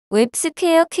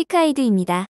웹스퀘어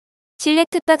퀵하이드입니다.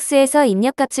 실렉트박스에서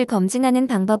입력값을 검증하는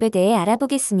방법에 대해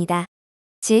알아보겠습니다.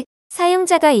 즉,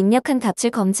 사용자가 입력한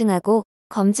값을 검증하고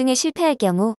검증에 실패할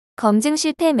경우 검증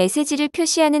실패 메시지를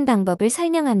표시하는 방법을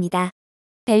설명합니다.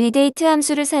 validate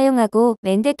함수를 사용하고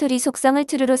mandatory 속성을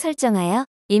true로 설정하여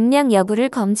입력 여부를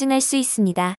검증할 수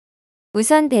있습니다.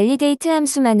 우선 validate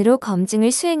함수만으로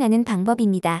검증을 수행하는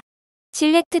방법입니다.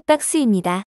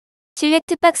 SelectBox입니다.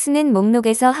 SelectBox는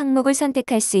목록에서 항목을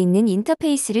선택할 수 있는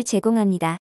인터페이스를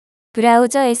제공합니다.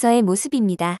 브라우저에서의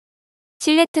모습입니다.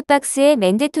 SelectBox의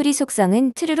mandatory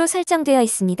속성은 true로 설정되어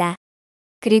있습니다.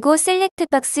 그리고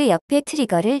SelectBox 옆에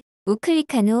트리거를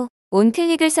우클릭한 후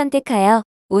on클릭을 선택하여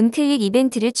on클릭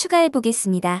이벤트를 추가해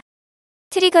보겠습니다.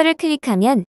 트리거를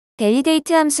클릭하면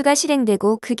validate 함수가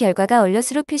실행되고 그 결과가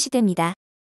얼럿으로 표시됩니다.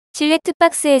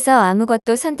 SelectBox에서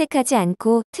아무것도 선택하지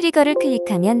않고 트리거를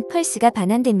클릭하면 펄스가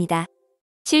반환됩니다.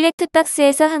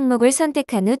 SelectBox에서 항목을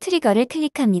선택한 후 트리거를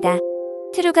클릭합니다.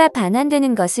 true가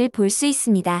반환되는 것을 볼 수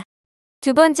있습니다.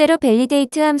 두 번째로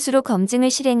validate 함수로 검증을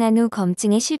실행한 후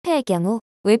검증에 실패할 경우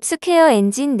웹스퀘어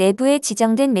엔진 내부에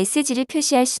지정된 메시지를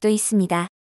표시할 수도 있습니다.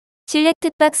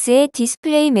 SelectBox의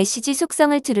displaymessage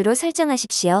속성을 true로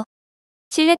설정하십시오.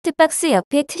 SelectBox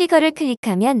옆에 트리거를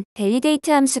클릭하면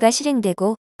validate 함수가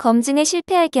실행되고 검증에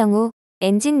실패할 경우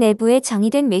엔진 내부에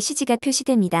정의된 메시지가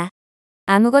표시됩니다.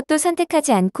 아무것도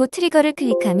선택하지 않고 트리거를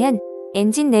클릭하면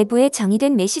엔진 내부에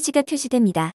정의된 메시지가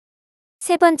표시됩니다.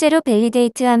 세 번째로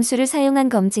validate 함수를 사용한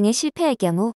검증에 실패할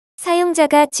경우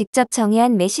사용자가 직접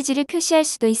정의한 메시지를 표시할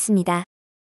수도 있습니다.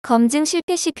 검증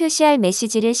실패 시 표시할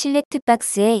메시지를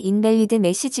SelectBox의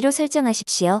invalidMessage로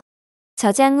설정하십시오.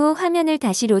 저장 후 화면을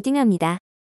다시 로딩합니다.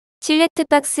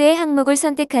 SelectBox의 항목을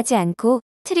선택하지 않고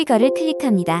트리거를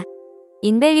클릭합니다.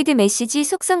 invalidMessage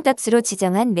속성 값으로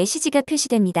지정한 메시지가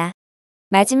표시됩니다.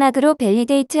 마지막으로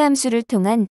validate 함수를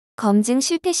통한 검증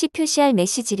실패 시 표시할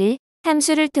메시지를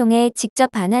함수를 통해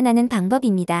직접 반환하는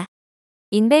방법입니다.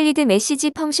 invalidMessage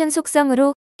펑션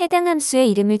속성으로 해당 함수의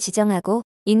이름을 지정하고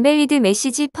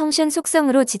invalidMessage 펑션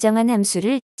속성으로 지정한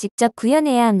함수를 직접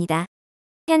구현해야 합니다.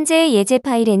 현재의 예제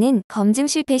파일에는 검증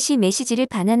실패 시 메시지를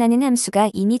반환하는 함수가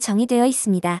이미 정의되어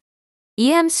있습니다.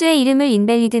 이 함수의 이름을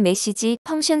invalidMessage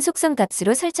펑션 속성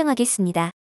값으로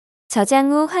설정하겠습니다.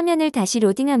 저장 후 화면을 다시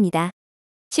로딩합니다.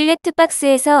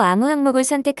 SelectBox에서 아무 항목을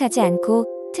선택하지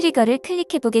않고 트리거를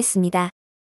클릭해 보겠습니다.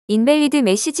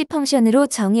 invalidMessage 펑션으로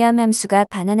정의함 함수가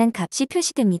반환한 값이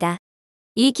표시됩니다.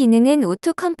 이 기능은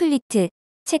오토컴플리트,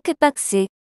 체크박스,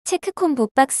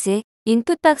 체크콤보박스,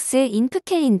 인풋박스,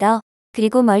 인풋캘린더,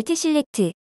 그리고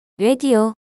멀티실렉트,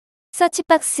 레디오,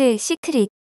 서치박스, 시크릿,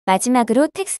 마지막으로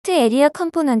텍스트 에리어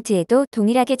컴포넌트에도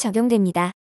동일하게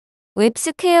적용됩니다.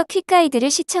 웹스퀘어 퀵가이드를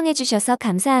시청해주셔서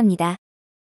감사합니다.